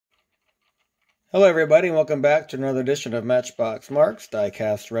Hello everybody and welcome back to another edition of Matchbox Mark's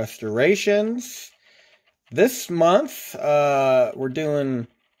Diecast Restorations. This month we're doing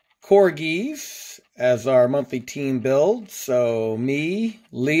Corgis as our monthly team build. So me,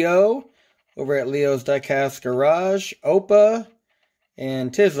 Leo over at Leo's Diecast Garage, Opa,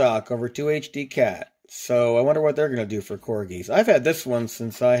 and Tizok over 2HD Cat. So I wonder what they're going to do for Corgis. I've had this one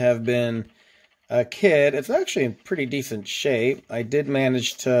since I have been a kid. It's actually in pretty decent shape. I did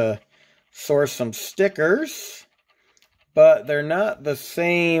manage to source some stickers, but they're not the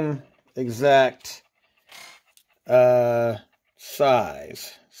same exact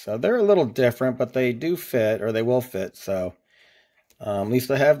size. So they're a little different, but they do fit, or they will fit. So at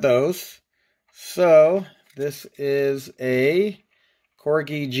least I have those. So this is a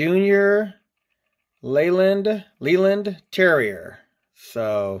Corgi Jr. Leland Terrier.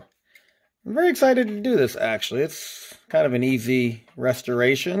 So I'm very excited to do this, actually. It's kind of an easy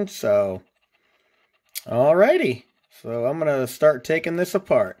restoration, so alrighty. So I'm going to start taking this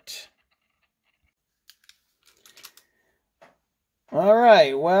apart.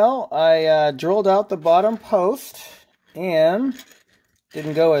 Alright, well, I drilled out the bottom post and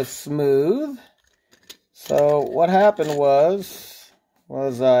didn't go as smooth. So what happened was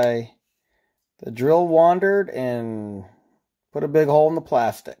the drill wandered and put a big hole in the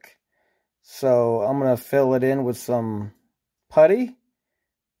plastic. So I'm going to fill it in with some putty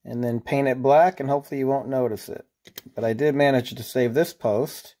and then paint it black, and hopefully you won't notice it. But I did manage to save this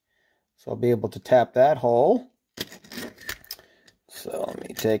post, so I'll be able to tap that hole. So let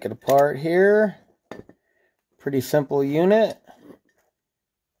me take it apart here. Pretty simple unit.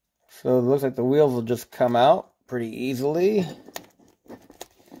 So it looks like the wheels will just come out pretty easily.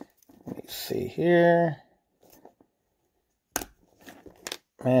 Let me see here.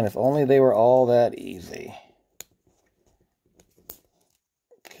 Man, if only they were all that easy.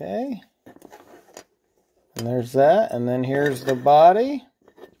 Okay. And there's that. And then here's the body.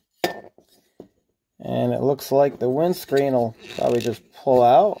 And it looks like the windscreen will probably just pull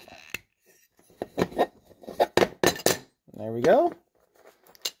out. There we go.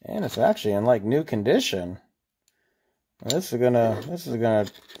 And it's actually in like new condition. This is gonna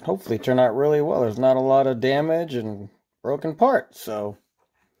hopefully turn out really well. There's not a lot of damage and broken parts, so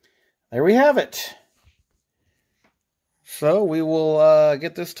there we have it. So we will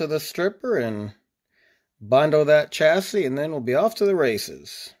get this to the stripper and bondo that chassis, and then we'll be off to the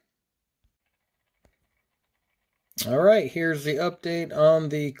races. Alright, here's the update on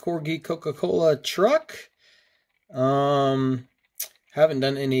the Corgi Coca Cola truck. Haven't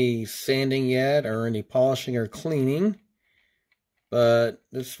done any sanding yet or any polishing or cleaning, but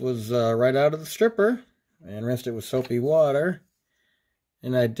this was right out of the stripper and rinsed it with soapy water.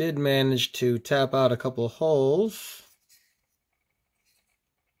 And I did manage to tap out a couple of holes.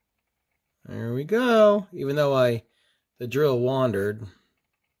 There we go. Even though the drill wandered.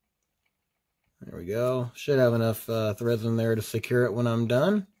 There we go. Should have enough threads in there to secure it when I'm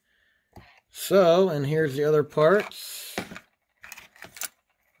done. So, and here's the other parts.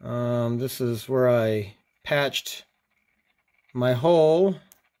 This is where I patched my hole.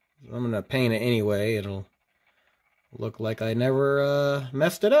 I'm going to paint it anyway. It'll look like I never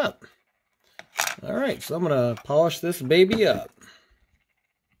messed it up. Alright, so I'm going to polish this baby up.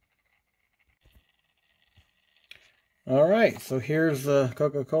 Alright, so here's the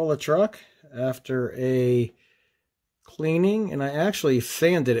Coca-Cola truck after a cleaning. And I actually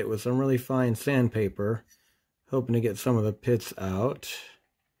sanded it with some really fine sandpaper, hoping to get some of the pits out.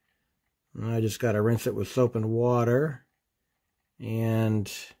 And I just got to rinse it with soap and water.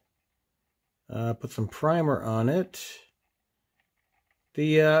 And put some primer on it.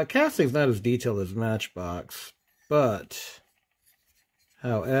 The casting's not as detailed as Matchbox, but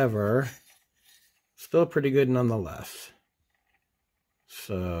however, still pretty good nonetheless.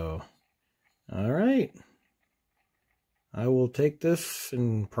 So, alright. I will take this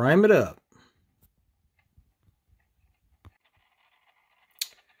and prime it up.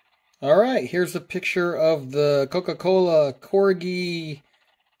 Alright, here's a picture of the Coca-Cola Corgi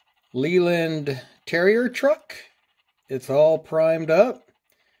Leland Terrier truck. It's all primed up.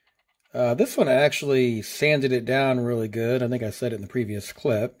 This one I actually sanded it down really good. I think I said it in the previous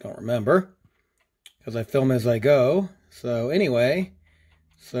clip. Don't remember, because I film as I go. So anyway,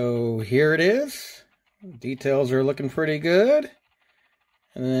 so here it is. Details are looking pretty good.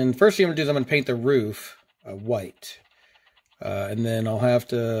 And then first thing I'm going to do is I'm going to paint the roof white. And then I'll have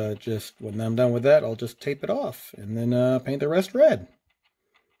to just, when I'm done with that, I'll just tape it off. And then paint the rest red.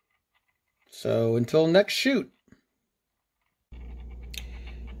 So until next shoot.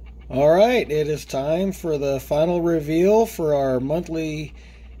 Alright, it is time for the final reveal for our monthly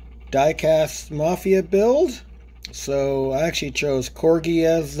Die Cast Mafia build. So I actually chose Corgi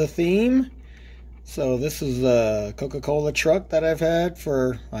as the theme. So this is a Coca Cola truck that I've had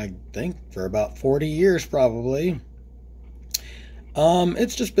for, I think, for about 40 years probably.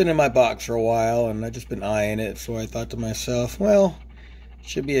 It's just been in my box for a while, and I've just been eyeing it, so I thought to myself, well,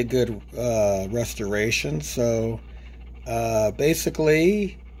 should be a good restoration. So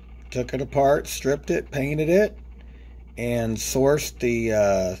basically took it apart, stripped it, painted it, and sourced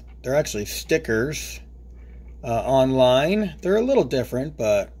the they're actually stickers online. They're a little different,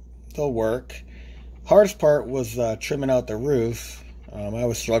 but they'll work. Hardest part was trimming out the roof. I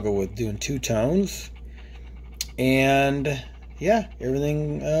always struggle with doing two tones, and yeah,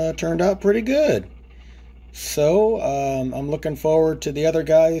 everything turned out pretty good. So I'm looking forward to the other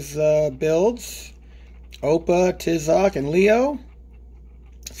guys' builds, Opa, Tizok, and Leo.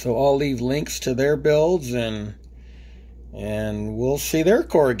 So I'll leave links to their builds, and we'll see their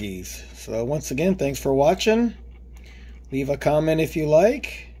corgis. So once again, thanks for watching. Leave a comment if you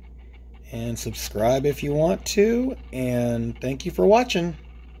like, and subscribe if you want to. And thank you for watching.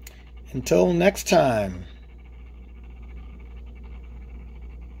 Until next time.